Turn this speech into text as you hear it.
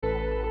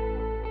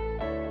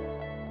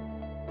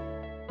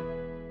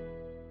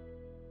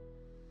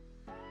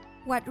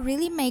What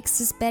really makes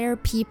us better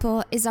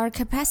people is our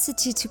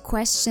capacity to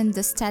question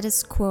the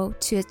status quo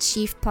to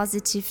achieve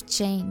positive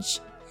change.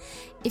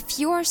 If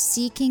you are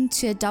seeking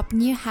to adopt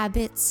new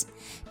habits,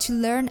 to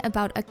learn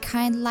about a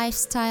kind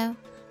lifestyle,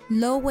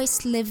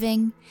 low-waste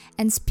living,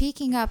 and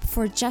speaking up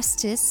for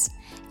justice,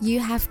 you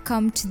have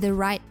come to the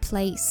right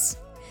place.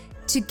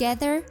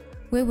 Together,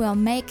 we will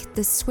make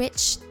the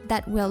switch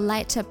that will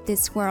light up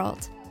this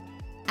world.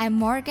 I'm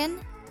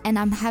Morgan, and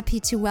I'm happy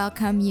to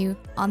welcome you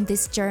on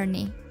this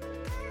journey.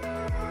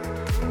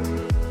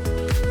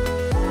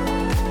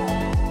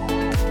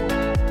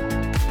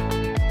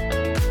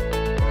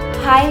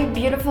 Hi,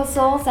 beautiful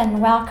souls, and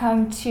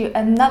welcome to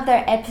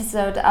another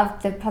episode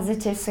of the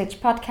Positive Switch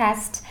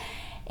podcast.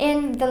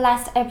 In the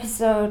last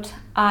episode,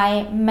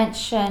 I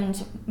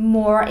mentioned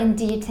more in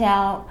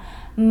detail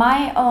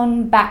my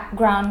own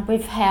background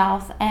with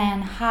health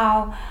and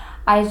how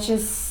I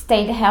just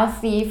stayed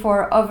healthy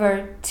for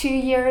over 2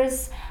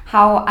 years,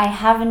 how I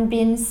haven't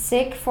been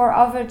sick for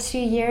over 2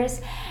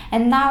 years,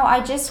 and now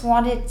I just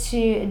wanted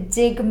to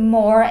dig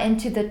more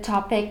into the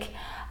topic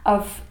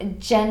of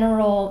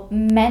general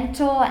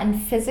mental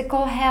and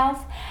physical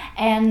health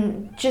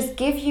and just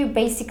give you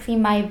basically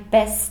my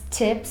best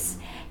tips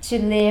to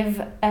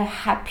live a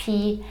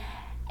happy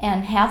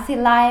and healthy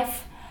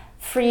life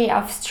free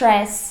of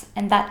stress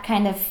and that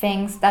kind of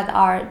things that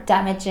are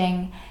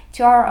damaging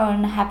to our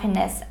own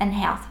happiness and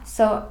health.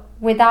 So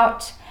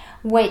without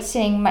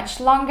waiting much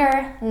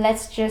longer,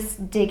 let's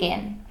just dig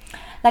in.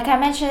 Like I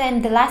mentioned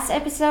in the last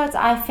episodes,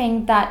 I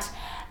think that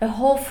a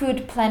whole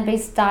food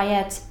plant-based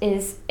diet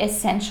is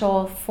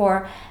essential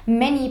for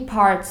many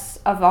parts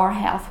of our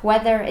health,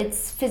 whether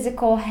it's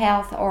physical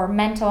health or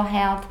mental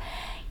health.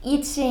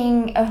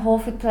 Eating a whole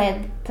food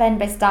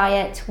plant-based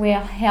diet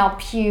will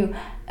help you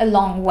a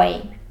long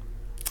way.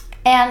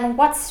 And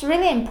what's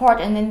really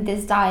important in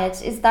this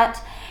diet is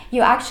that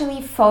you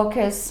actually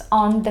focus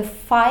on the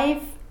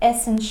 5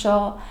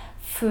 essential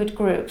food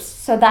groups.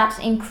 So that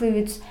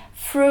includes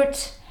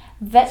fruit,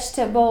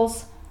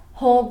 vegetables,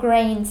 whole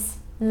grains,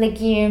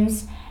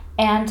 legumes,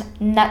 and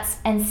nuts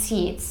and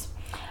seeds.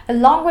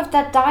 Along with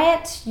that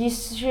diet, you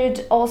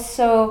should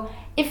also,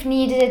 if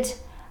needed,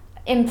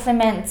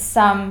 implement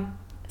some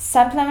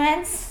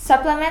supplements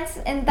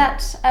in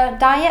that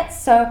diet.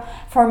 So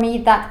for me,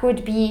 that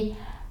would be,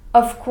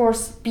 of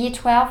course,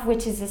 B12,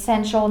 which is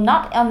essential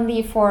not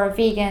only for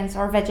vegans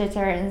or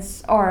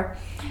vegetarians or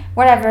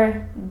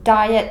whatever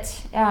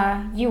diet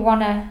you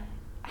want to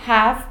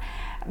have,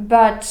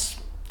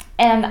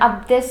 and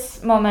at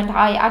this moment,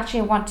 I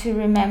actually want to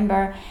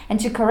remember and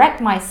to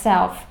correct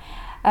myself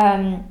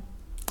and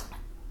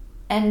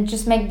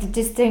just make the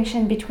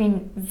distinction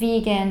between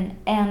vegan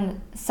and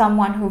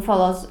someone who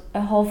follows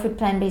a whole food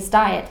plant-based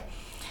diet.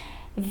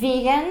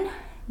 Being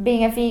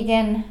a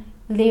vegan,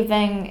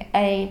 living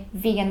a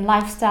vegan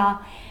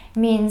lifestyle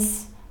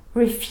means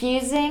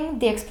refusing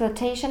the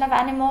exploitation of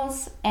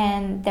animals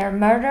and their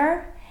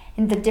murder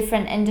in the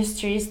different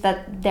industries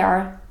that they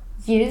are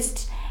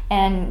used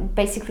and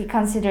basically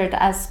considered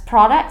as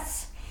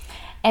products.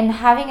 And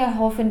having a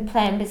whole food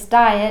plant-based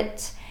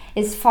diet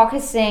is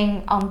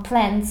focusing on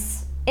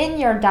plants in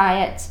your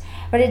diet,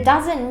 but it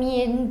doesn't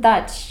mean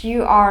that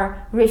you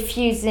are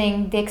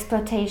refusing the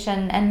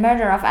exploitation and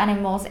murder of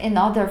animals in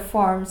other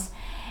forms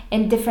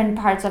in different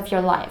parts of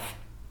your life.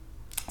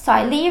 So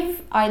I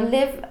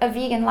live a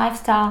vegan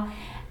lifestyle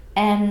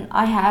and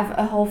I have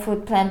a whole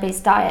food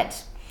plant-based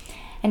diet.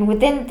 And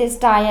within this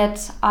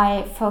diet,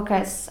 I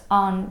focus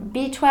on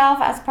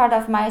B12 as part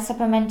of my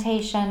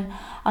supplementation,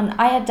 on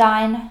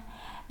iodine,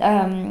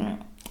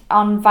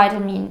 on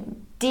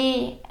vitamin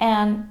D,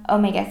 and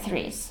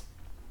omega-3s.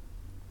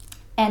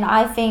 And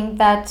I think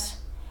that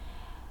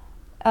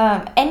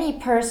any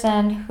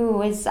person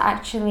who is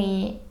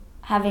actually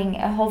having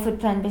a whole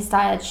food plant-based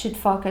diet should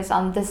focus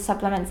on these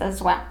supplements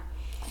as well.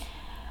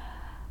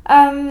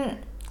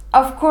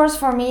 Of course,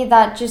 for me,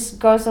 that just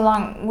goes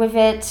along with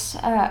it.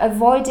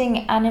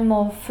 Avoiding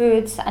animal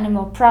foods,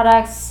 animal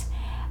products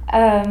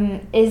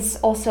is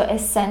also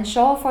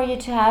essential for you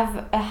to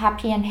have a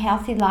happy and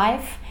healthy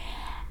life.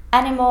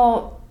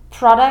 Animal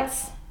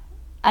products,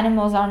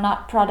 animals are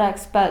not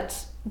products,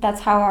 but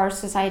that's how our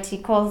society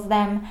calls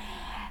them.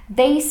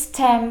 They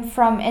stem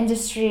from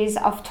industries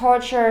of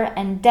torture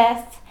and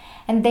death,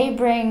 and they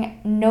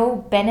bring no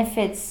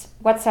benefits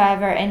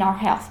whatsoever in our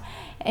health.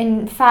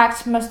 In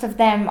fact, most of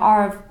them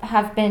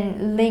have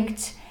been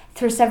linked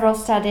through several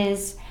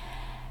studies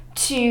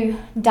to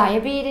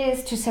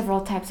diabetes, to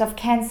several types of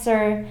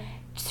cancer,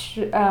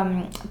 to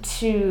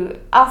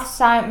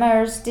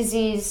Alzheimer's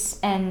disease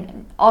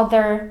and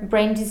other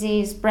brain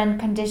disease, brain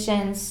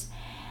conditions,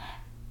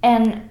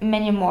 and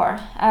many more.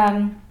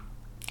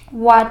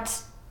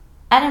 What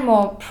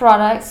animal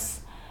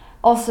products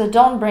also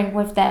don't bring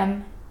with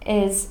them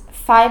is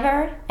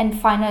fiber and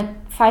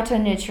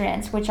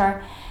phytonutrients, which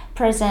are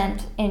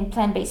present in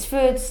plant-based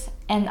foods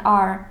and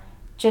are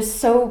just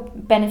so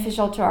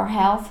beneficial to our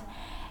health.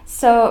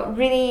 So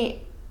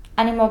really,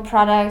 animal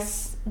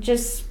products,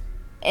 just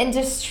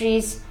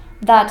industries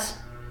that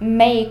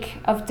make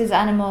of these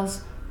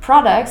animals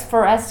products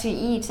for us to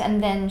eat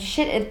and then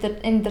shit it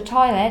in the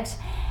toilet,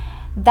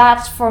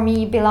 that for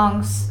me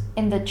belongs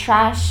in the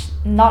trash,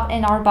 not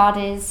in our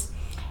bodies.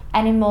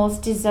 Animals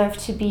deserve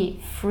to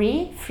be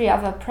free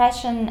of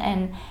oppression,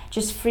 and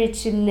just free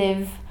to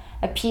live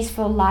a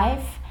peaceful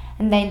life,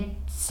 and they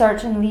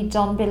certainly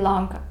don't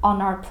belong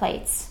on our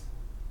plates.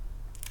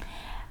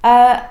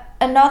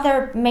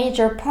 Another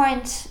major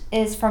point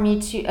is for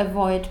me to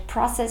avoid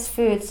processed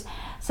foods.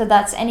 So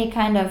that's any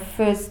kind of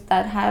foods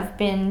that have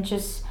been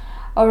just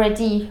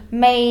already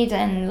made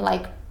and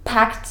like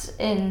packed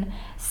in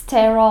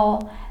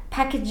sterile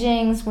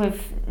packagings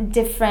with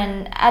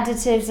different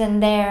additives in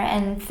there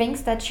and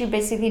things that you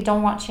basically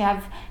don't want to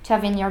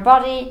have in your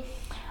body.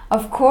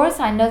 Of course,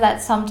 I know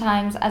that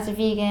sometimes as a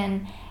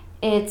vegan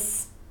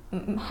it's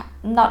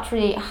not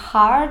really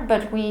hard,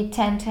 but we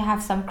tend to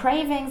have some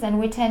cravings and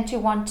we tend to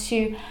want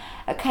to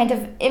kind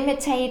of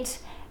imitate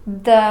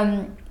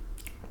the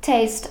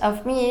taste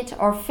of meat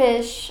or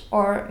fish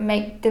or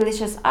make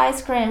delicious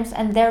ice creams,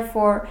 and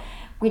therefore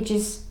we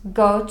just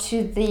go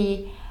to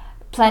the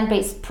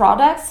plant-based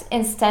products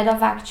instead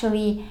of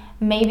actually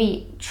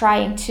maybe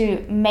trying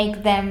to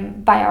make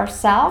them by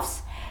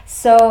ourselves.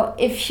 So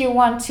if you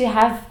want to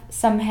have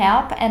some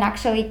help and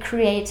actually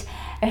create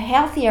a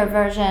healthier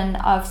version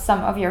of some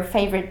of your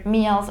favorite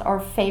meals or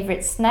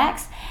favorite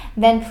snacks,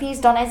 then please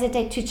don't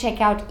hesitate to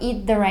check out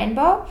Eat the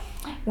Rainbow,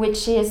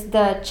 which is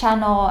the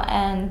channel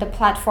and the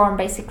platform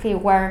basically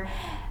where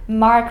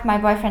Mark, my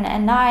boyfriend,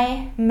 and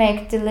I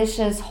make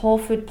delicious whole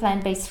food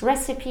plant-based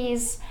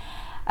recipes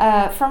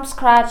from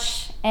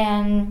scratch,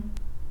 and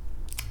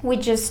we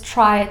just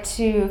try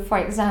to, for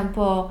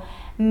example,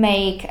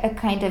 make a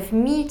kind of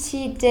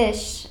meaty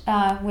dish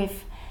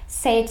with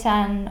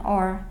seitan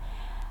or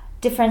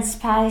different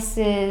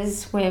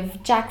spices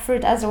with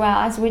jackfruit as well,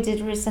 as we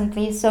did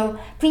recently. So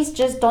please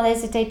just don't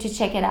hesitate to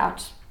check it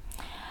out.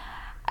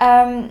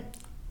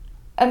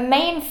 A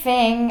main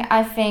thing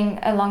I think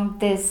along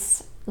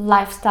this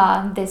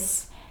lifestyle,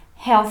 this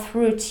health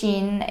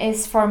routine,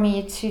 is for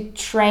me to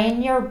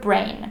train your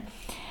brain.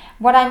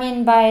 What I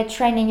mean by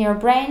training your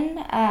brain,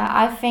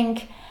 I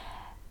think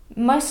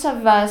most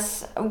of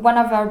us, one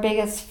of our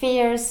biggest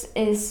fears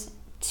is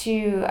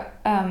to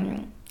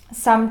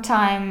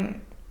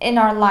sometime in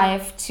our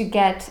life to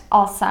get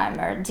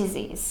Alzheimer's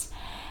disease.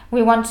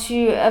 We want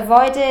to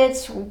avoid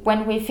it.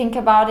 When we think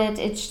about it,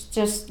 it's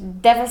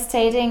just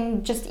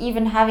devastating. Just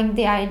even having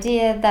the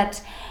idea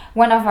that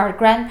one of our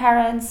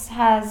grandparents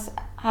has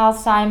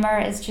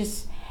Alzheimer's is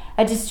just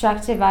a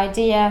destructive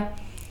idea.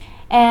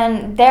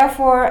 And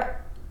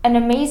therefore, an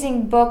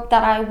amazing book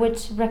that I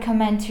would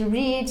recommend to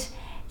read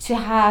to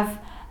have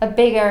a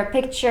bigger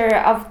picture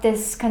of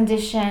this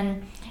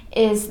condition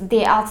is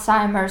The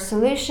Alzheimer's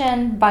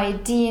Solution by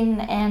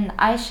Dean and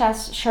Aisha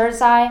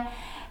Sherzai,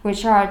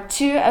 which are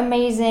two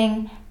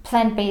amazing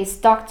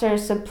plant-based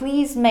doctors. So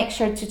please make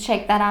sure to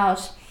check that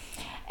out.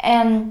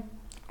 And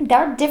there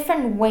are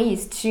different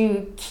ways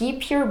to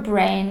keep your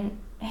brain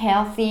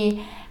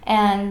healthy,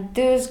 and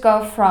those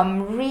go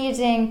from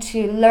reading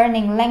to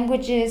learning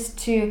languages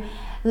to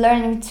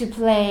learning to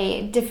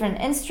play different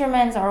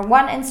instruments or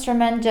one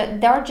instrument.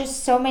 There are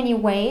just so many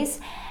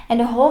ways, and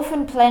the whole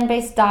food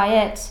plant-based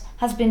diet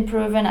has been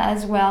proven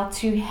as well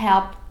to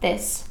help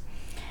this.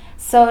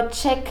 So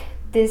check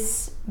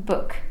this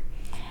book.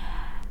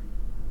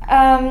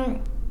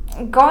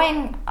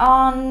 Going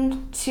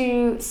on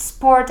to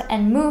sport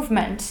and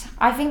movement,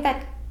 I think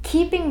that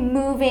keeping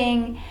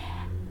moving,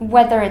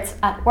 whether it's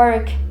at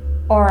work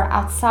or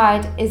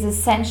outside, is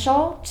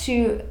essential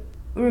to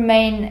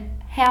remain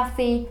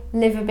healthy,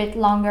 live a bit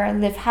longer,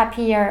 live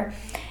happier.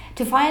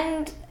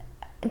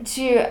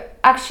 To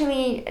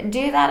actually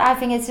do that, I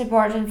think it's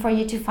important for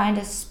you to find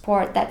a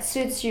sport that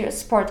suits you, a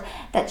sport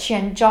that you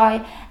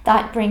enjoy,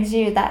 that brings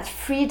you that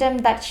freedom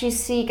that you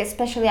seek,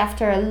 especially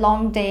after a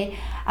long day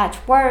at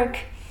work.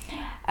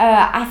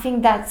 I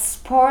think that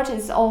sport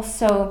is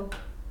also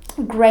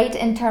great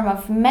in terms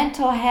of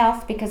mental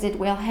health, because it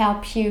will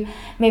help you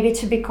maybe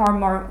to become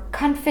more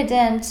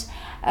confident,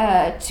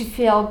 to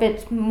feel a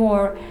bit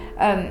more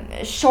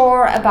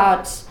sure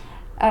about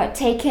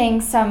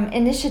taking some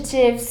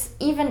initiatives,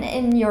 even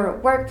in your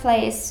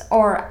workplace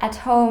or at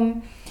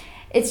home.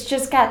 It's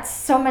just got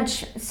so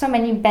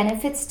many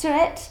benefits to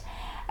it.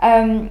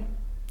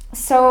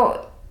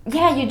 So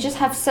yeah, you just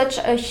have such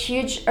a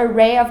huge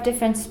array of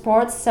different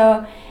sports.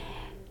 So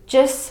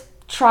just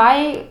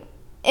try,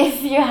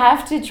 if you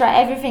have to, try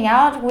everything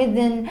out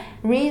within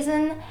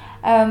reason.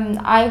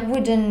 I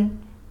wouldn't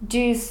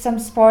do some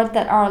sport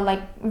that are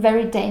like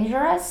very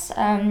dangerous.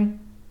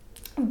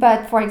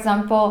 But for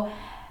example,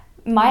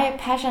 my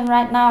passion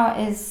right now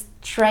is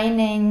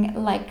training,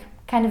 like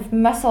kind of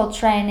muscle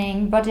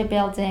training,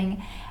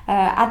 bodybuilding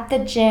at the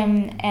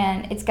gym,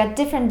 and it's got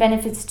different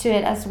benefits to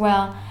it as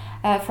well.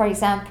 For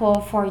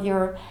example, for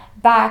your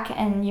back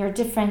and your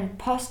different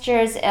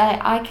postures,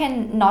 I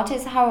can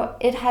notice how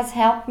it has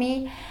helped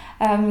me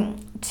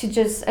to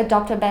just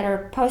adopt a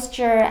better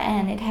posture,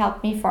 and it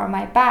helped me for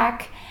my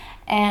back.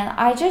 and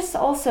I just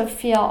also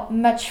feel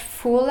much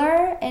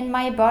fuller in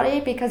my body,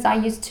 because I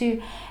used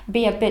to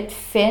be a bit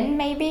thin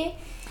maybe.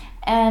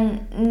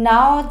 And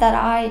now that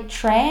I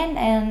train,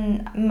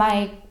 and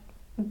my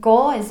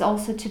goal is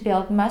also to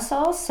build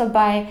muscles, so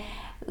by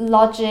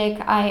logic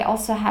I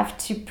also have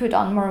to put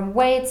on more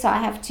weight, so I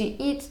have to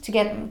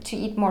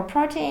eat more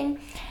protein.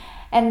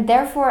 And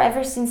therefore,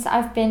 ever since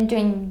I've been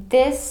doing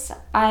this,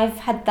 I've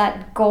had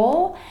that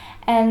goal,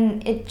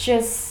 and it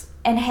just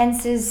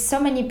enhances so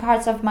many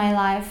parts of my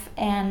life,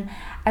 and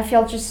I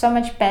feel just so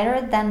much better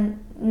than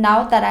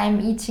now that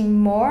I'm eating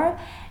more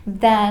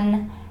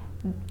than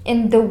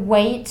in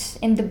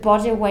the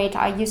body weight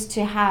I used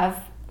to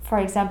have, for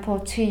example,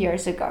 2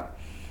 years ago.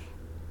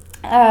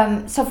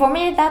 So for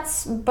me,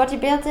 that's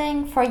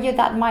bodybuilding. For you,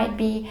 that might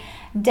be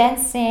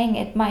dancing,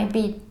 it might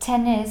be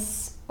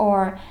tennis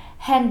or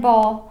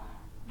handball,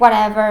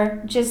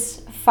 whatever.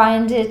 Just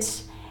find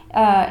it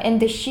in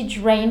the huge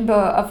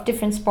rainbow of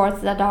different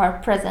sports that are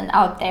present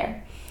out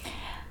there.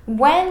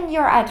 When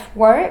you're at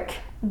work,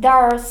 there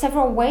are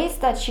several ways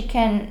that you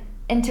can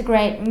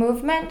integrate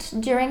movement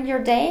during your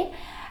day.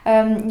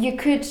 You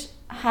could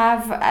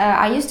have,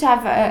 I used to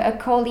have a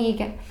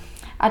colleague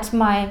at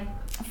my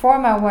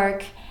former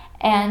work,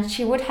 and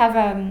she would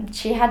have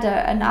she had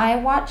an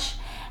iWatch,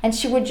 and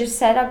she would just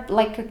set up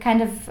like a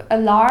kind of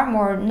alarm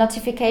or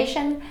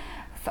notification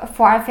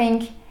for I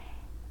think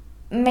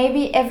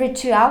maybe every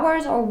 2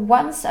 hours or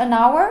once an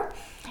hour,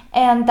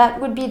 and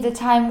that would be the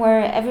time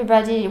where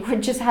everybody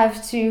would just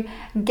have to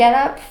get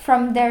up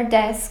from their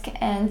desk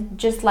and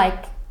just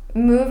like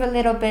move a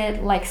little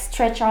bit, like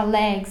stretch our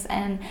legs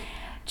and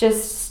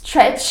just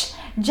stretch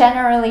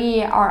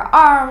generally our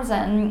arms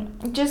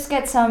and just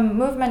get some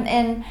movement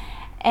in.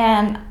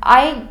 And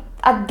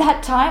at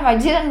that time, I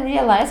didn't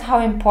realize how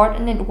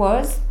important it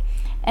was.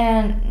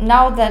 And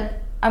now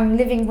that I'm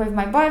living with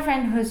my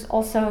boyfriend, who's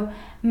also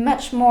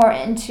much more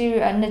into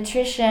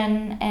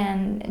nutrition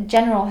and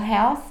general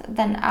health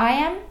than I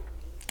am,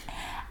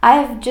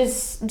 I've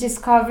just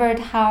discovered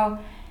how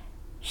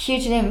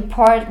hugely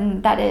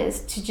important that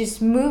is, to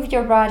just move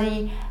your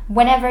body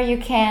whenever you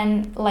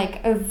can. Like,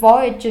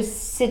 avoid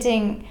just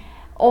sitting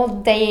all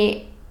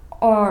day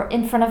or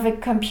in front of a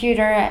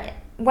computer.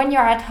 When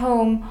you're at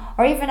home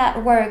or even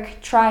at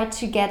work, try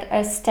to get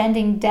a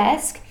standing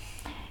desk.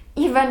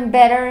 Even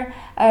better,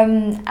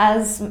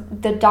 as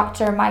the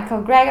Dr.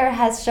 Michael Greger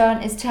has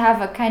shown, is to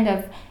have a kind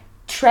of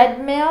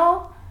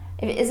treadmill.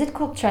 Is it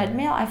called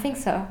treadmill? I think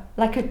so.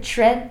 Like a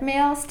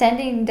treadmill,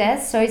 standing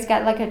desk. So he's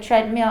got like a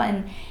treadmill,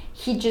 and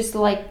he just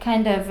like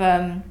kind of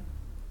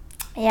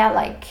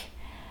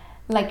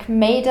like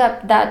made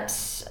up that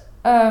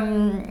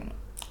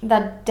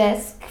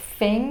desk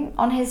thing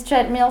on his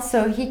treadmill,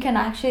 so he can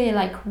actually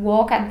like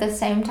walk at the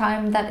same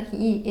time that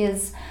he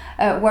is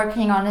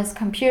working on his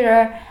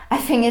computer. I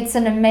think it's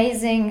an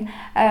amazing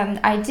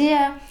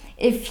idea.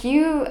 If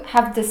you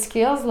have the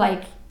skills,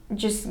 like,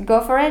 just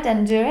go for it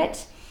and do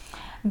it.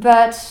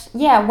 But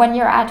yeah, when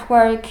you're at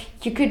work,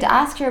 you could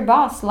ask your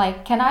boss,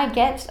 like, can I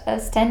get a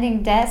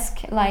standing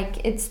desk?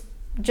 Like, it's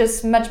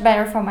just much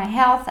better for my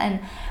health and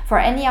for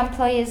any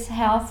employee's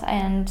health.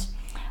 And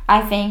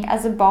I think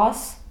as a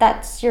boss,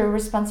 that's your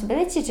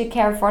responsibility to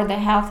care for the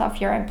health of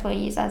your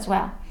employees as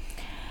well.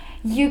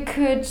 You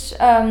could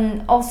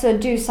also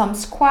do some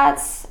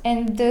squats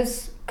in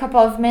those couple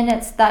of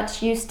minutes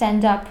that you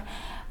stand up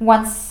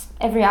once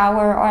every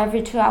hour or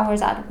every 2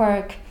 hours at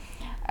work.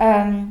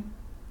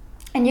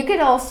 And you could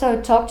also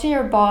talk to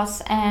your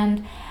boss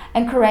and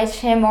encourage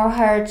him or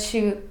her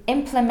to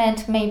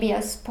implement maybe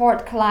a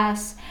sport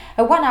class,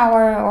 a 1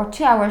 hour or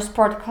 2 hour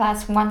sport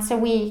class once a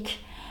week.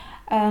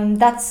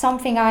 That's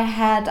something I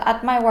had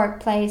at my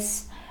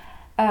workplace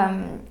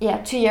 2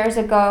 years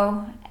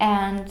ago,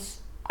 and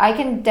I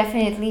can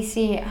definitely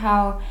see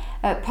how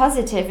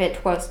positive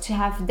it was to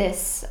have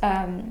this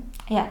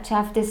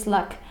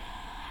luck.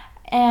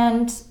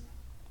 And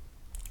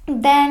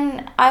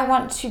then I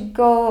want to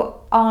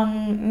go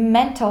on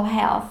mental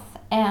health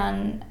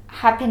and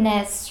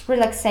happiness,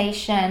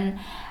 relaxation.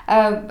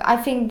 I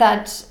think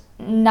that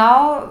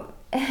now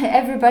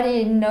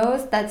everybody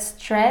knows that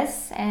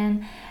stress,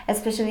 and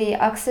especially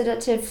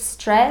oxidative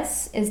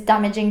stress, is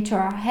damaging to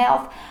our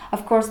health.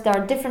 Of course, there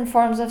are different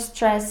forms of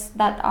stress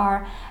that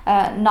are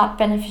not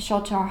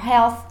beneficial to our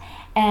health,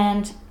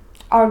 and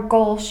our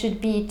goal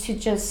should be to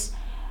just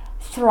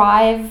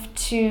thrive,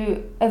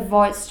 to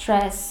avoid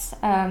stress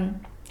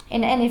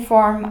in any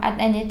form at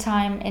any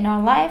time in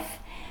our life.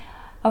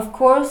 Of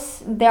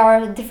course, there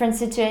are different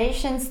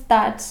situations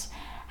that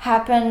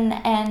happen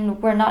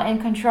and we're not in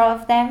control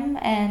of them,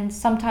 and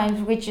sometimes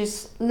we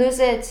just lose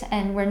it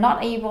and we're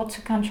not able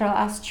to control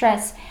our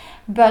stress.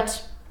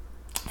 But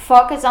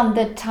focus on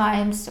the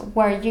times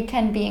where you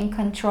can be in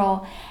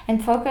control,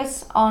 and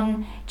focus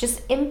on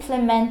just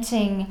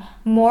implementing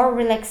more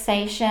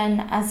relaxation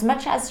as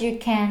much as you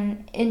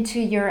can into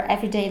your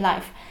everyday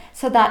life.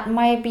 So that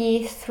might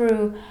be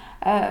through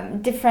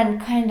different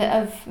kind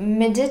of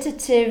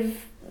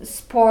meditative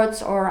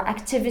sports or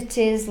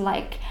activities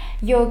like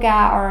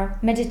yoga or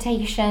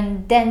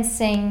meditation,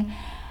 dancing,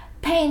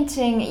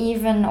 painting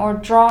even, or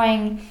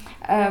drawing.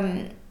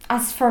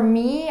 As for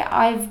me,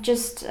 I've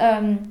just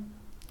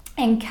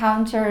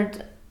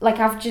encountered, like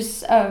I've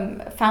just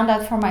found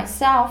out for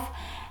myself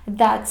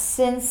that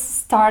since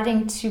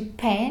starting to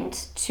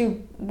paint,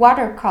 to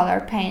watercolor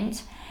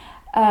paint,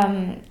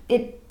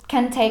 it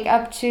can take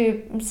up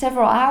to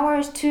several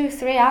hours,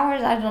 2-3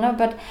 hours, I don't know,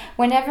 but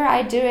whenever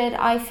I do it,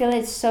 I feel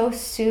it's so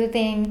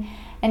soothing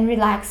and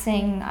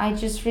relaxing.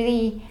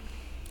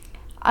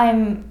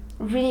 I'm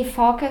really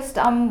focused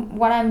on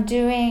what I'm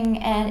doing,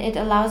 and it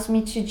allows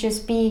me to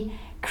just be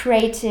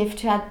creative,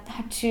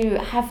 to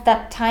have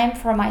that time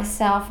for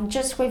myself,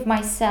 just with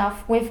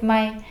myself, with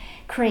my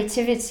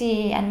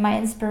creativity and my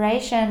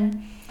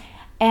inspiration.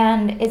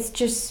 And it's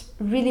just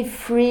really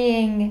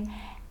freeing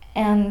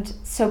and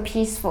so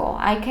peaceful.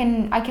 I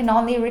can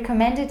only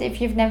recommend it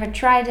if you've never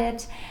tried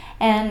it,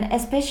 and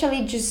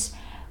especially just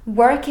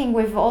working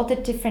with all the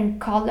different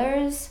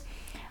colors.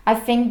 I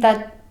think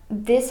that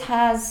this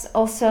has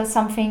also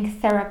something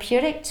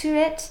therapeutic to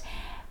it.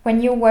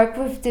 When you work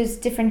with these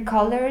different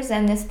colors,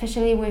 and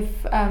especially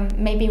with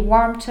maybe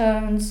warm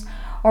tones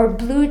or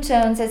blue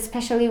tones,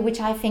 especially, which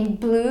I think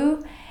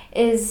blue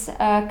is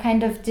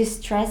kind of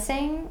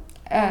distressing,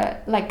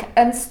 like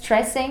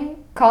unstressing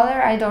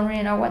color. I don't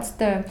really know what's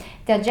the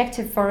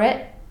adjective for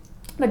it,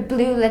 but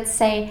blue, let's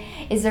say,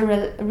 is a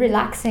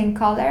relaxing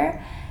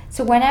color.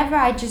 So whenever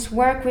I just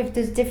work with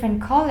these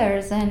different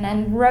colors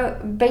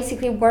and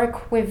basically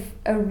work with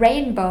a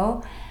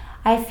rainbow,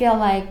 I feel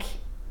like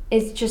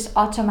it just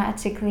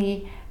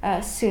automatically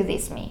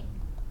soothes me.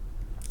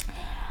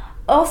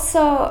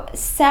 Also,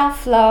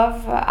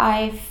 self-love,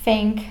 I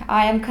think,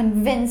 I am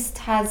convinced,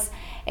 has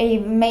a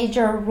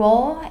major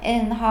role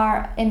in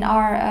our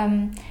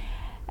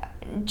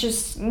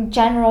just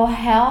general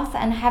health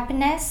and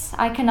happiness.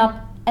 I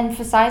cannot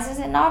emphasize it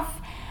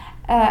enough.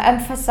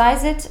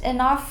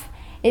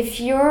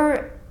 If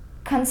you're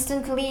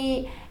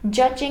constantly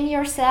judging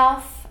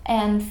yourself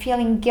and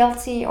feeling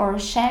guilty or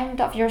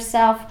ashamed of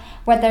yourself,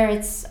 whether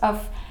it's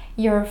of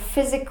your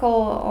physical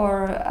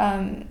or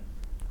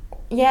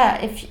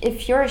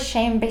if you're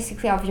ashamed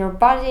basically of your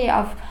body,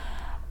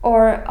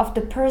 or of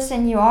the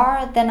person you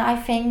are, then I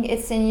think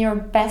it's in your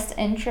best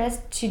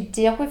interest to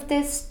deal with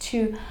this,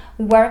 to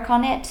work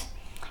on it,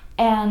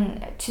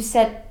 and to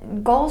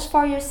set goals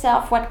for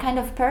yourself. What kind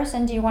of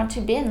person do you want to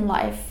be in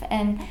life?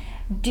 And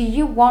do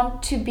you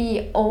want to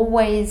be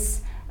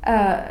always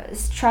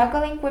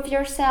struggling with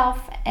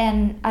yourself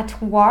and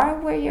at war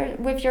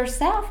with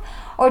yourself?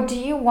 Or do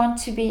you want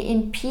to be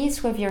in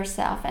peace with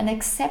yourself and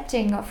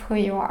accepting of who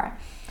you are?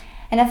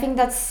 And I think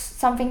that's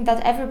something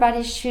that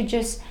everybody should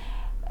just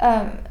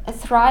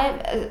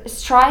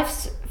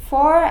strives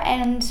for,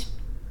 and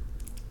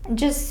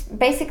just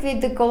basically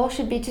the goal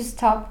should be to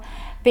stop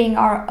being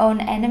our own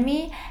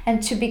enemy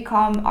and to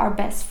become our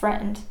best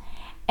friend.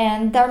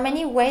 And there are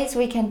many ways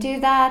we can do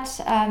that.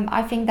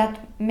 I think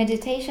that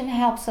meditation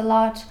helps a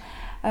lot.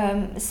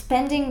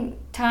 Spending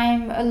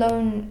time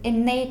alone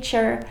in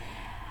nature,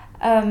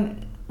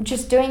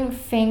 just doing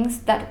things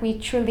that we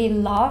truly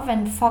love,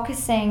 and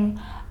focusing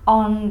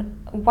on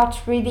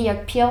what really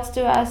appeals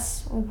to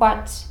us,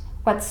 what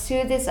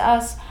soothes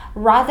us,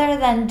 rather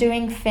than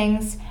doing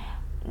things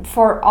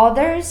for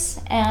others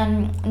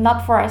and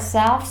not for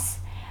ourselves.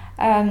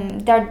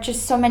 There are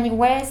just so many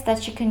ways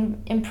that you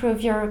can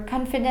improve your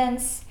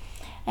confidence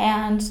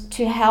and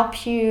to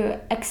help you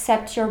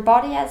accept your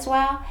body as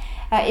well.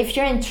 If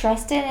you're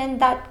interested in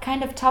that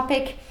kind of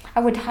topic,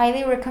 I would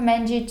highly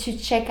recommend you to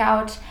check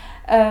out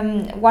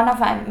one of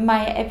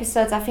my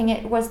episodes. I think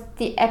it was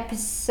the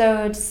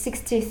episode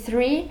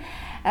 63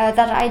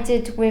 that I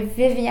did with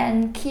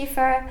Vivian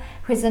Kiefer,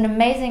 who is an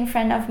amazing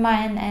friend of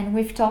mine, and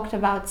we've talked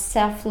about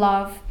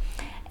self-love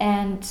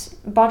and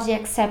body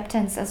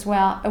acceptance as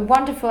well. A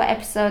wonderful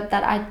episode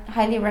that I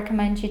highly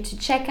recommend you to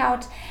check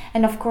out.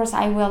 And of course,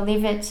 I will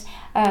leave it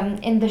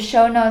in the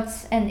show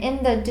notes and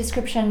in the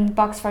description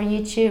box for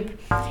YouTube.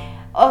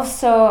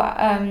 Also,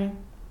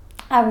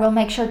 I will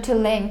make sure to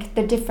link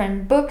the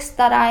different books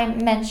that I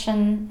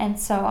mention and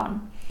so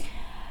on.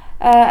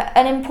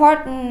 An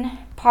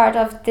important part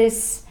of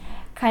this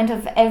kind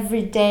of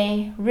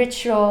everyday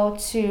ritual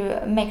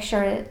to make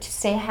sure to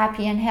stay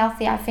happy and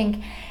healthy, I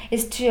think,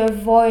 is to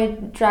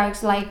avoid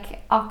drugs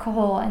like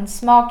alcohol and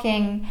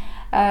smoking.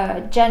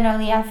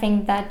 Generally, I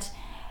think that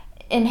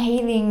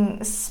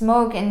inhaling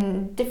smoke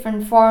in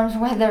different forms,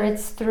 whether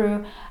it's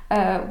through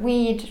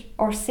weed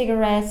or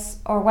cigarettes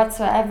or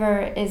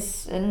whatsoever,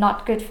 is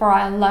not good for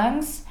our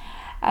lungs.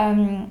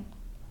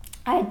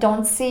 I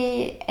don't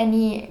see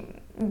any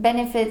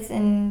benefits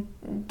in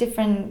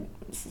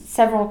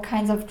several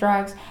kinds of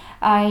drugs.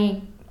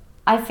 I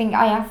think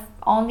I have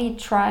only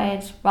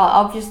tried, well,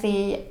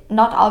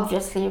 not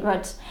obviously,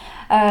 but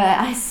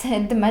I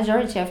said the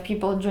majority of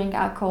people drink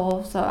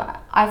alcohol, so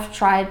I've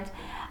tried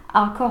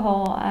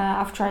alcohol,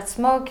 I've tried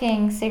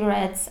smoking,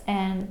 cigarettes,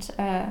 and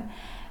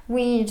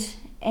weed,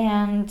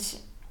 and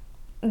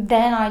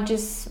then I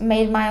just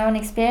made my own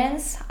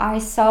experience. I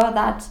saw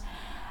that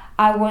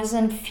I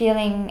wasn't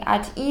feeling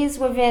at ease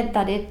with it,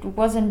 that it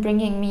wasn't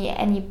bringing me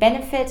any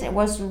benefit. It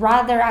was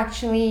rather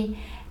actually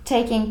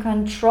taking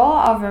control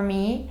over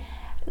me,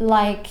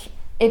 like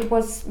it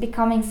was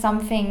becoming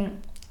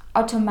something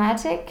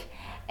automatic,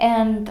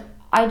 and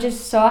I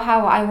just saw how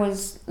I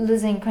was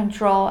losing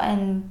control,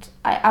 and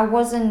I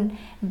wasn't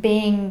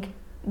being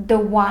the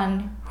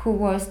one who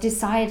was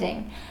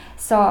deciding.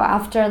 So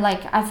after,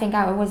 like, I think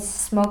I was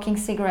smoking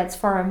cigarettes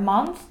for a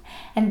month,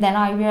 and then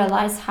I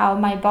realized how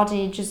my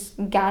body just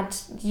got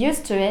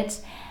used to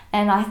it,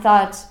 and I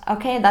thought,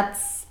 okay,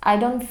 I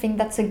don't think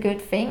that's a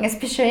good thing,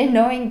 especially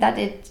knowing that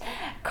it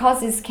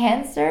causes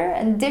cancer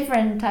and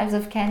different types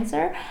of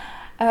cancer.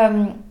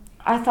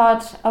 I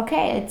thought,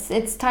 okay,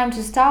 it's time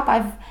to stop.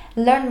 I've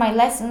learned my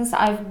lessons.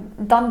 I've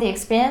done the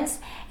experience.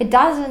 It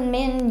doesn't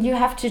mean you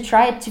have to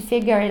try it to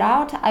figure it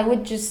out. I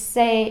would just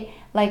say,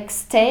 like,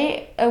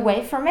 stay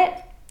away from it,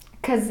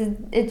 because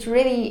it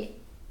really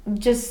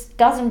just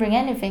doesn't bring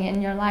anything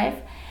in your life,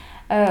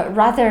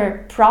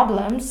 rather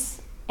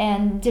problems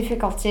and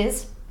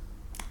difficulties.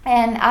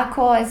 And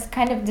alcohol is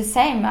kind of the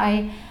same.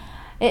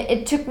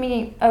 It took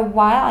me a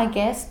while, I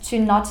guess, to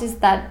notice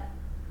that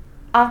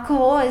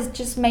alcohol is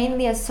just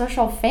mainly a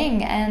social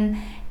thing, and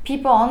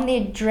people only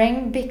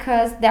drink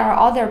because there are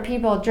other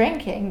people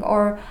drinking,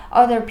 or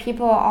other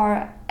people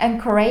are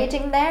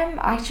encouraging them,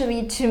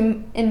 actually,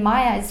 to, in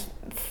my eyes,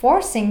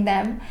 forcing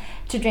them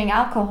to drink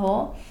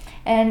alcohol.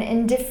 And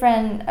in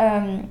different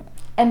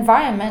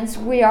environments,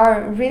 we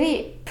are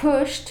really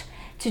pushed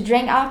to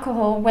drink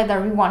alcohol whether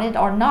we want it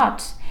or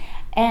not.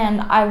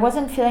 And I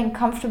wasn't feeling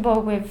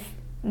comfortable with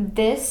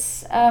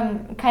this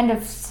kind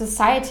of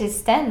society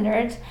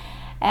standard,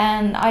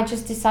 and I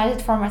just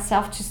decided for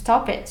myself to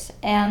stop it.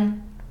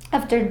 And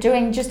after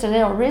doing just a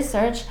little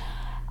research,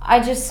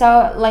 I just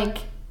saw, like,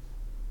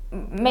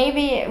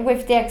 maybe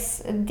with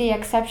the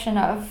exception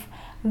of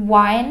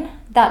wine,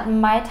 that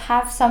might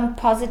have some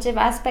positive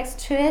aspects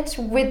to it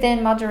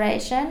within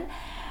moderation,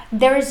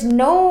 there is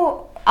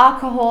no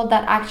alcohol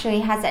that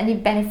actually has any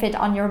benefit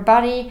on your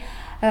body,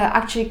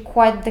 actually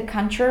quite the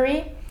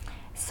contrary.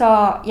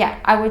 So yeah,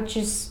 I would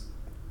just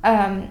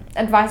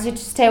advise you to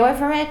stay away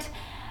from it.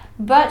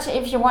 But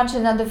if you want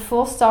another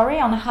full story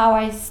on how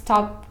I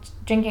stopped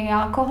drinking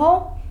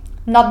alcohol,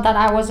 not that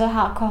I was an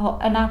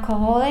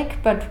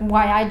alcoholic, but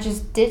why I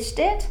just ditched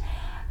it,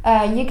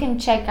 you can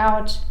check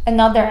out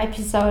another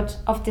episode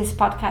of this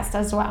podcast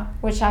as well,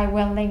 which I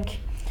will link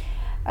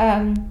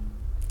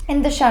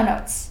in the show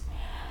notes.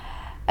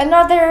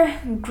 Another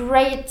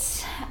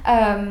great,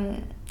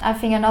 I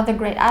think another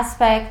great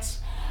aspect,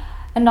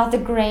 another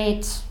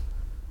great,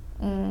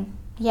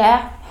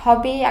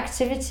 hobby,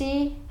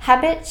 activity,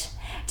 habit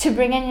to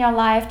bring in your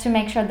life to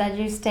make sure that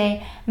you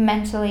stay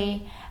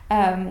mentally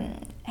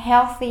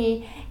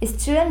healthy is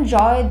to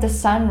enjoy the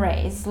sun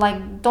rays.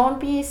 Like, don't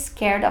be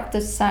scared of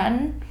the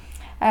sun.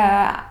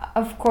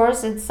 Of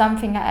course, it's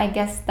something I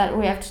guess that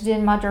we have to do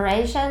in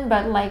moderation,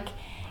 but like,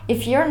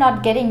 if you're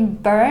not getting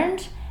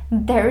burned,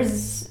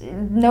 there's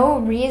no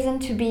reason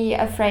to be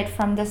afraid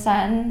from the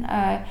sun.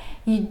 I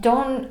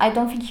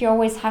don't think you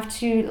always have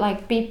to,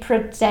 like, be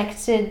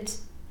protected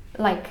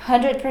like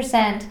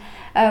 100%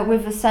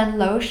 with a sun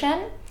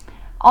lotion.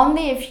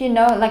 Only if you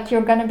know, like,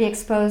 you're gonna be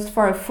exposed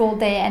for a full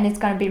day and it's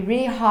gonna be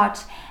really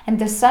hot and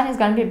the sun is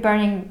gonna be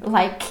burning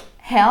like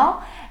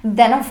hell,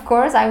 then of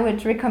course I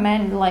would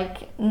recommend,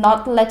 like,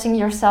 not letting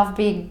yourself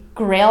be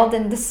grilled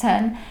in the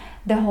sun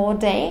the whole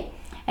day,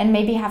 and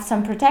maybe have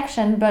some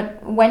protection.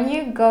 But when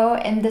you go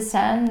in the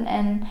sun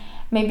and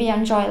maybe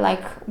enjoy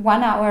like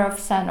 1 hour of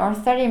sun or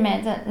 30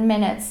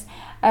 minutes,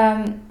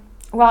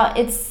 well,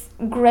 it's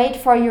great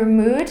for your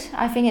mood.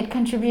 I think it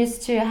contributes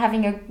to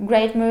having a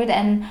great mood,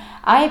 and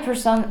I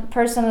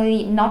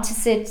personally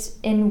notice it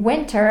in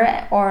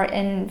winter or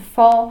in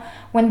fall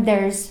when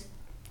there's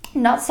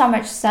not so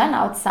much sun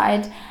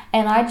outside,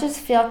 and I just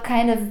feel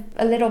kind of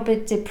a little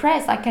bit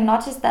depressed. I can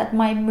notice that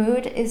my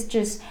mood is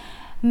just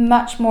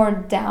much more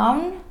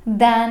down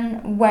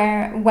than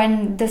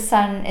when the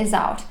sun is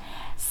out.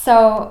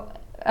 So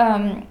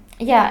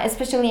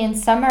especially in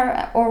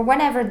summer or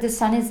whenever the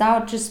sun is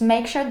out, just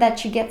make sure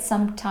that you get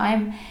some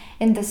time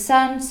in the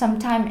sun, some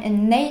time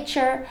in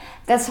nature.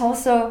 That's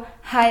also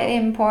highly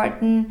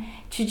important,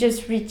 to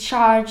just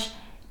recharge,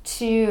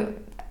 to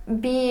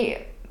be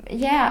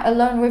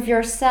alone with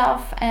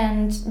yourself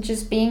and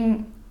just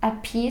being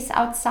at peace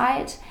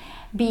outside,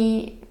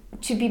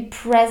 to be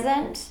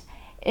present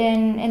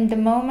in the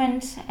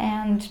moment.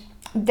 And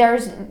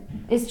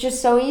it's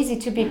just so easy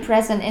to be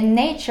present in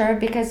nature,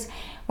 because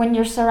when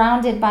you're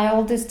surrounded by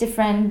all these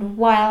different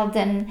wild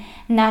and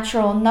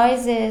natural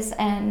noises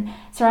and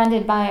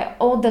surrounded by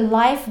all the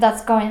life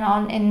that's going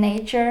on in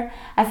nature,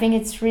 I think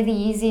it's really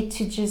easy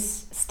to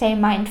just stay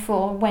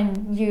mindful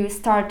when you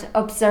start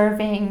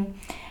observing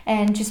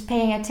and just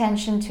paying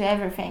attention to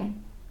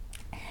everything.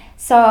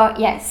 So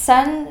yeah,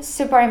 sun,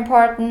 super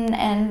important,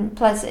 and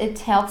plus it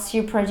helps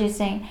you produce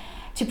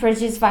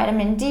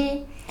vitamin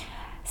D.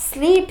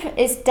 sleep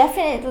is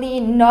definitely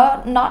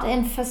not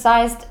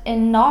emphasized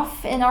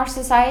enough in our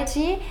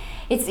society.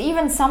 It's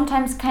even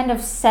sometimes kind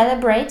of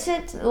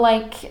celebrated,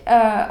 like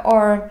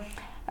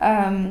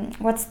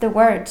what's the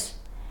word?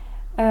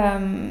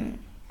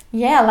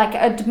 Like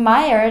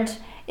admired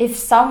if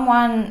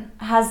someone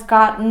has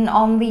gotten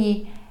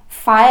only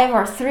 5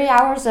 or 3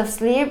 hours of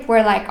sleep.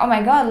 We're like, oh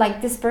my god,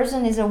 like this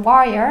person is a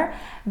warrior.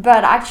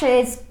 But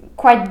actually it's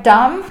quite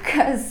dumb,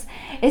 because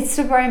it's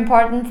super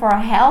important for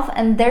our health,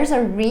 and there's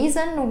a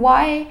reason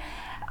why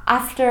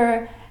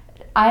after,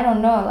 I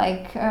don't know,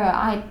 like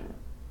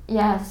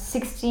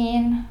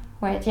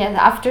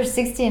after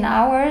 16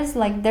 hours,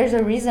 like there's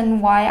a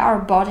reason why our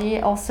body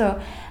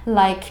also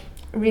like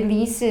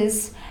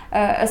releases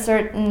a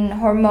certain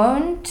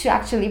hormone to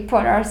actually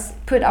put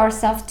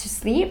ourselves to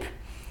sleep.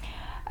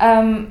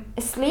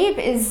 Sleep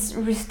is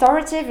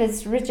restorative,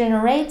 it's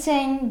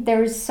regenerating.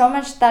 There's so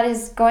much that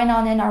is going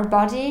on in our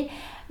body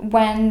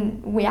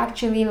when we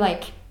actually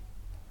like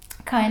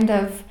kind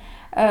of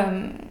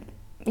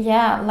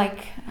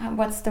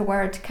what's the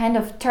word, kind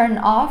of turn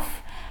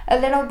off a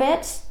little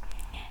bit.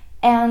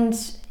 And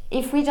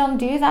if we don't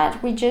do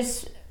that, we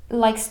just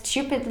like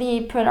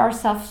stupidly put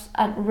ourselves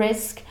at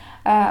risk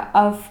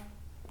of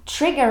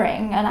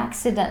triggering an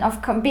accident,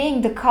 of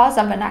being the cause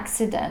of an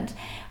accident.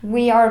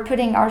 We are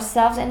putting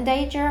ourselves in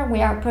danger,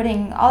 we are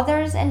putting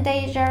others in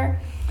danger,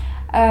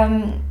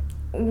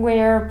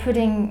 we're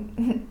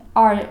putting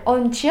our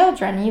own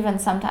children even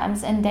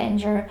sometimes in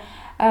danger.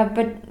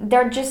 But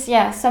there are just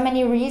so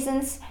many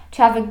reasons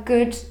to have a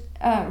good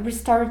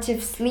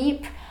restorative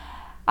sleep.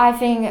 I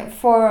think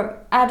for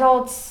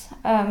adults,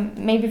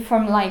 maybe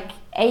from like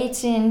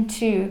 18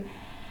 to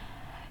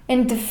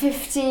into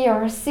 50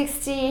 or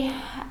 60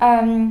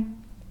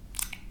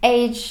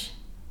 age,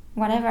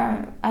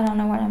 whatever, I don't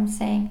know what I'm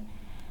saying,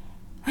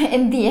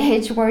 in the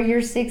age where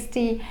you're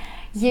 60,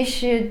 you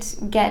should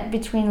get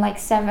between like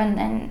 7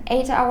 and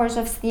 8 hours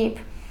of sleep.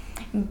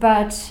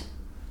 But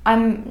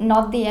I'm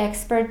not the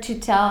expert to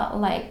tell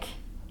like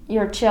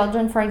your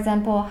children, for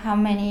example, how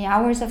many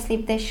hours of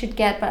sleep they should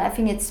get, but I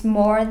think it's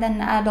more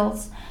than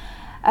adults.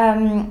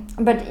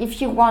 But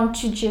if you want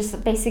to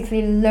just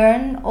basically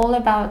learn all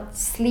about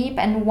sleep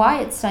and why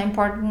it's so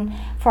important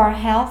for our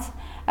health,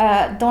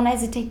 don't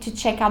hesitate to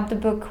check out the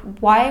book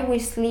Why We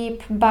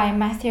Sleep by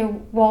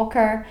Matthew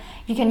Walker.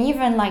 You can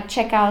even like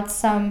check out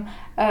some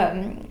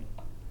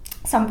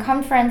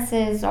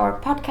conferences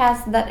or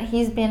podcasts that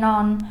he's been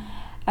on.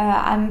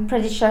 I'm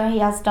pretty sure he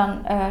has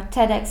done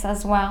TEDx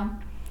as well.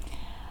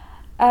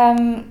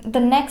 The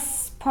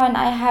next point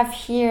I have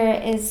here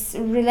is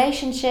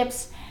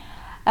relationships.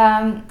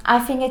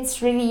 I think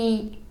it's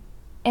really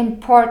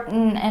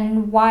important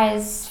and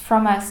wise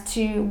from us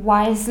to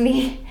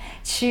wisely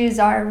choose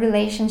our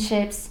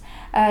relationships,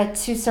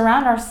 to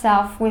surround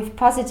ourselves with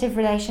positive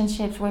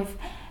relationships, with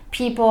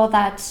people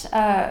that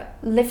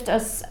lift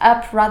us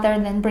up rather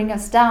than bring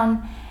us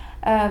down,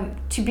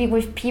 to be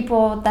with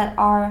people that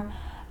are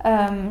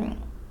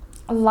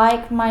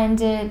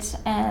like-minded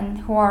and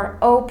who are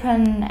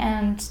open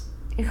and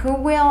who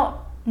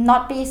will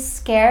not be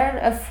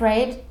scared,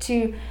 afraid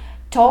to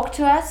talk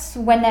to us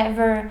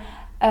whenever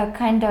a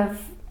kind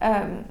of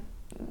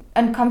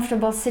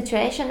uncomfortable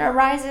situation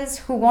arises,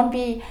 who won't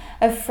be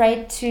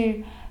afraid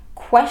to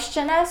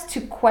question us,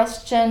 to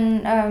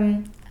question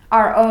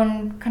our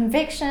own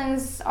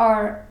convictions,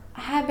 our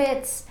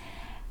habits,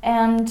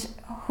 and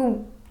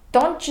who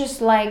don't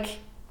just like,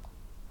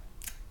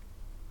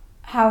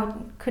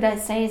 how could I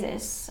say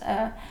this?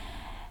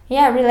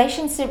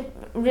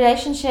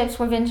 Relationships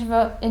with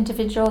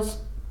individuals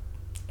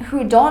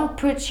who don't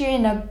put you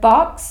in a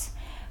box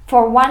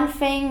for one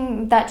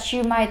thing that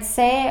you might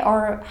say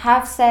or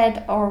have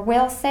said or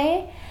will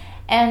say,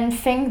 and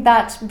think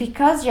that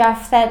because you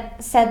have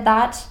said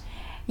that,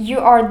 you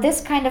are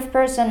this kind of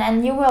person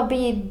and you will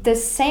be the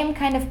same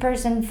kind of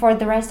person for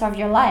the rest of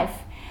your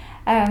life.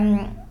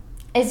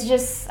 It's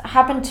just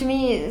happened to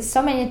me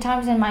so many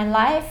times in my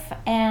life,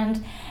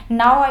 and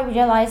now I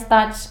realize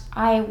that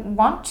I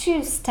want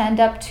to stand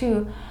up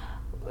to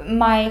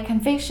my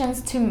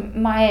convictions, to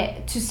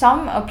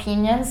some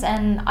opinions,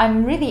 and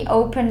I'm really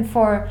open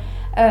for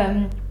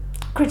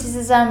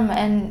criticism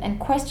and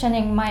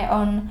questioning my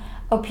own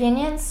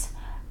opinions.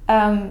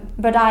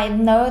 But I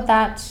know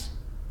that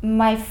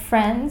my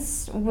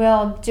friends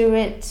will do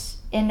it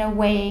in a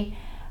way,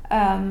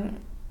 in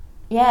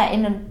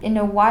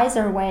a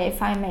wiser way,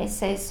 if I may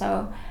say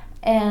so,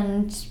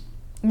 and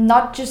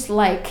not just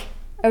like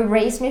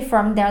erase me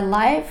from their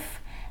life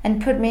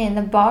and put me in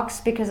the box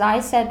because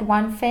I said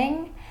one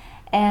thing,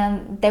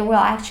 and they will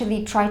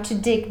actually try to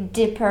dig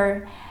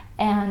deeper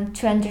and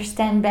to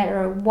understand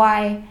better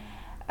why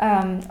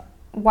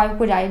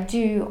would I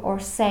do or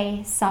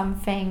say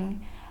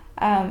something.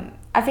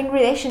 I think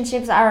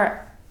relationships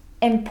are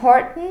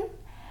important,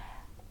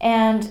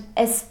 and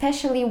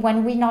especially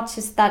when we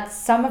notice that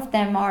some of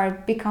them are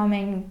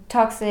becoming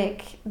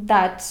toxic,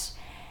 that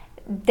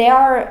they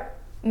are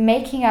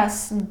making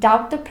us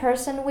doubt the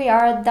person we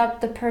are,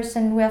 doubt the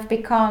person we have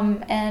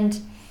become,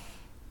 and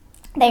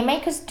they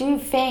make us do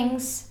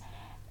things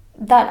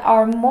that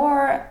are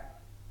more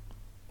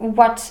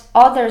what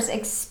others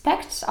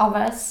expect of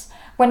us,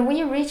 when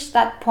we reach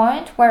that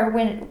point where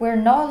we're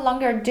no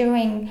longer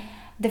doing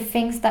the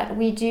things that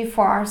we do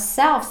for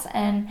ourselves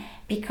and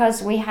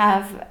because we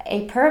have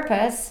a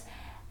purpose,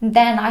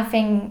 then I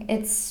think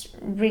it's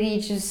really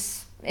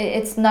just,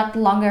 it's not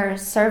longer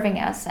serving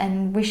us,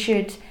 and we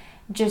should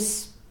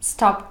just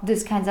stop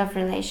these kinds of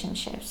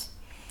relationships.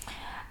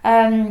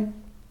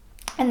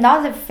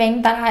 Another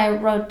thing that I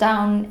wrote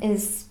down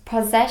is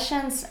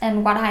possessions,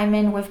 and what I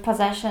mean with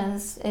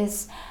possessions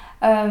is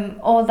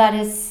all that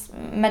is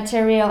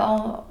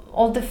material,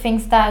 all the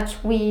things that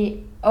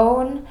we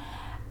own.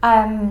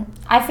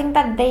 I think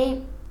that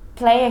they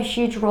play a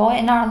huge role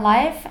in our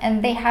life,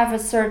 and they have a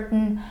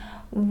certain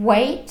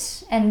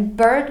weight and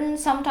burden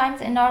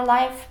sometimes in our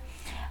life.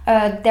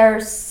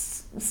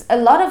 There's a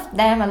lot of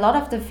them, a lot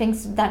of the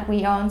things that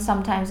we own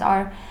sometimes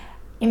are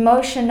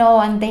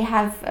emotional, and they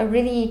have a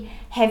really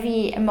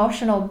heavy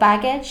emotional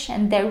baggage,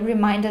 and they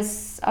remind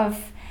us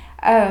of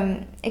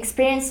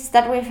experiences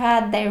that we've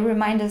had. They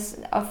remind us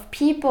of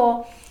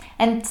people,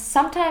 and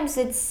sometimes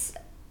it's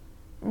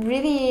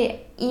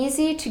really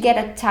easy to get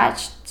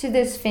attached to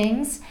these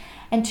things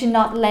and to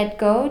not let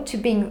go, to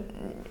being,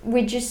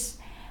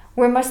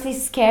 we're mostly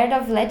scared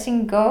of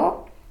letting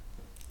go.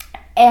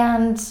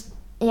 And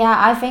yeah,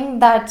 I think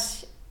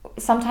that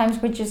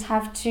sometimes we just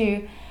have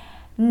to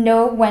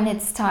know when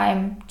it's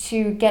time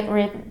to get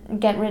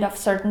rid of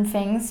certain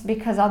things,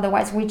 because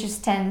otherwise we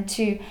just tend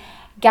to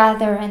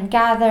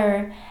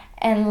gather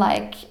and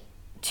like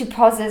to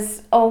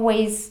possess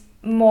always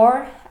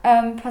more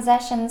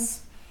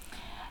possessions.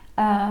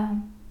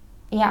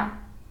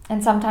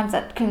 And sometimes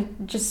that can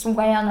just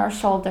weigh on our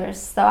shoulders.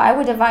 So I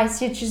would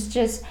advise you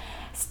just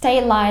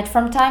stay light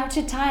from time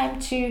to time,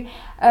 to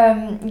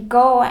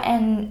go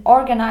and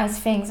organize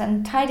things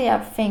and tidy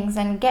up things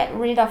and get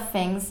rid of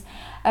things.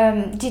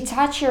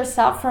 Detach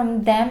yourself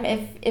from them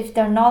if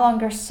they're no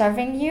longer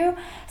serving you,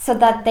 so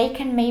that they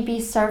can maybe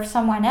serve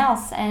someone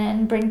else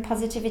and bring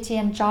positivity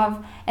and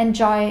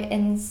joy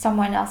in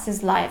someone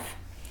else's life.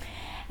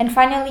 And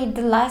finally,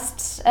 the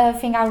last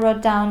thing I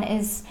wrote down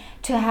is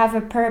to have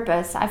a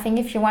purpose. I think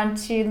if you want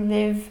to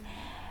live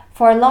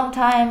for a long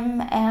time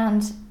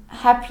and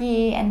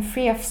happy and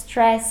free of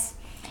stress,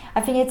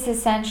 I think it's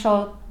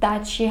essential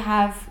that you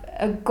have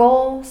a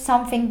goal,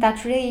 something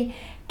that really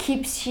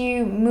keeps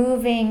you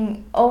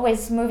moving,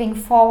 always moving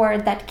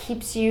forward, that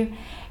keeps you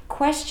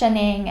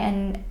questioning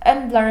and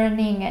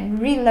unlearning and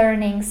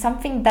relearning,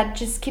 something that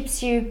just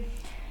keeps you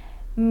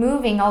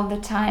moving all the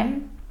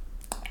time.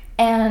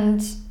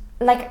 And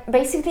like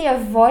basically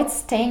avoid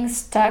staying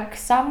stuck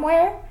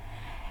somewhere,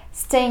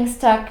 staying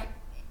stuck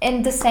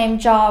in the same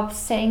job,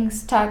 staying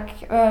stuck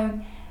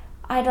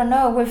I don't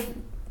know,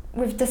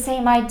 with the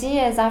same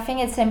ideas. I think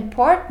it's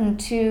important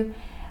to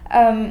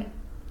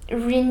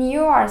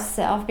renew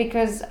ourselves,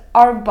 because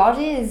our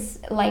body is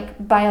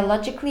like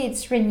biologically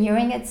it's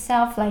renewing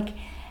itself like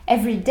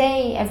every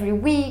day, every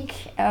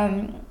week.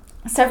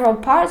 Several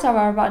parts of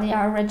our body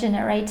are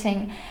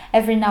regenerating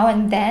every now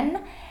and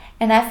then,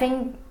 and I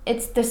think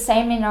it's the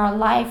same in our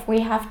life.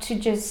 We have to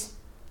just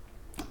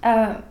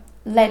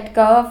let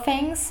go of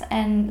things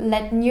and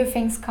let new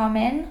things come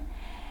in.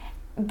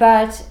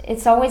 But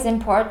it's always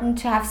important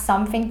to have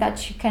something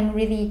that you can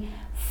really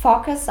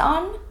focus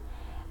on,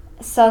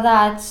 so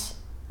that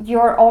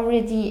you're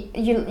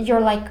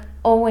like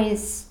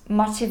always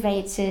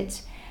motivated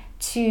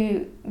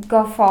to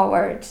go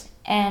forward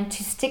and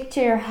to stick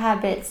to your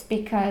habits,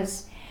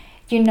 because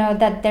you know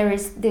that there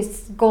is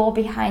this goal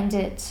behind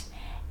it.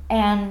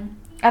 And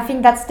I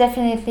think that's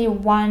definitely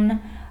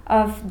one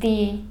of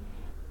the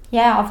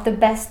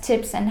best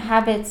tips and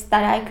habits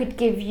that I could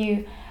give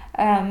you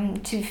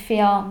to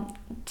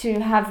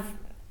have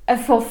a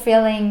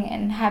fulfilling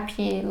and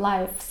happy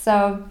life.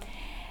 So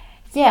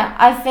yeah,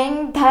 I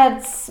think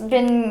that's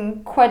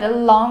been quite a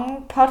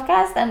long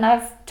podcast, and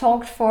I've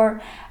talked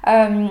for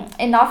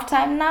enough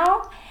time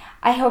now.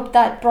 I hope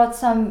that brought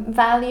some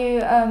value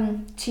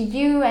to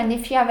you, and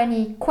if you have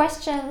any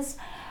questions,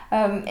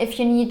 if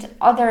you need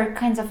other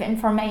kinds of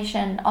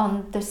information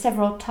on the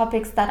several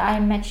topics that I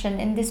mentioned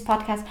in this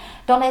podcast,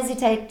 don't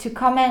hesitate to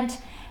comment.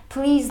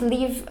 Please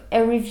leave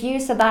a review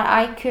so that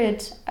I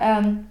could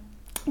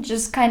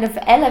just kind of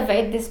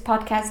elevate this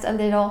podcast a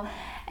little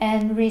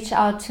and reach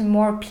out to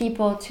more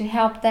people to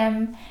help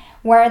them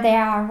where they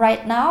are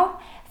right now.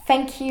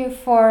 Thank you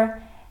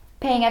for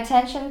paying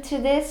attention to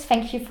this.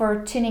 Thank you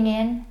for tuning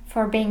in,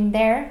 for being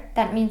there.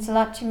 That means a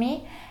lot to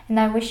me. And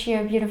I wish you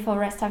a beautiful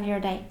rest of your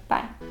day.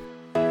 Bye.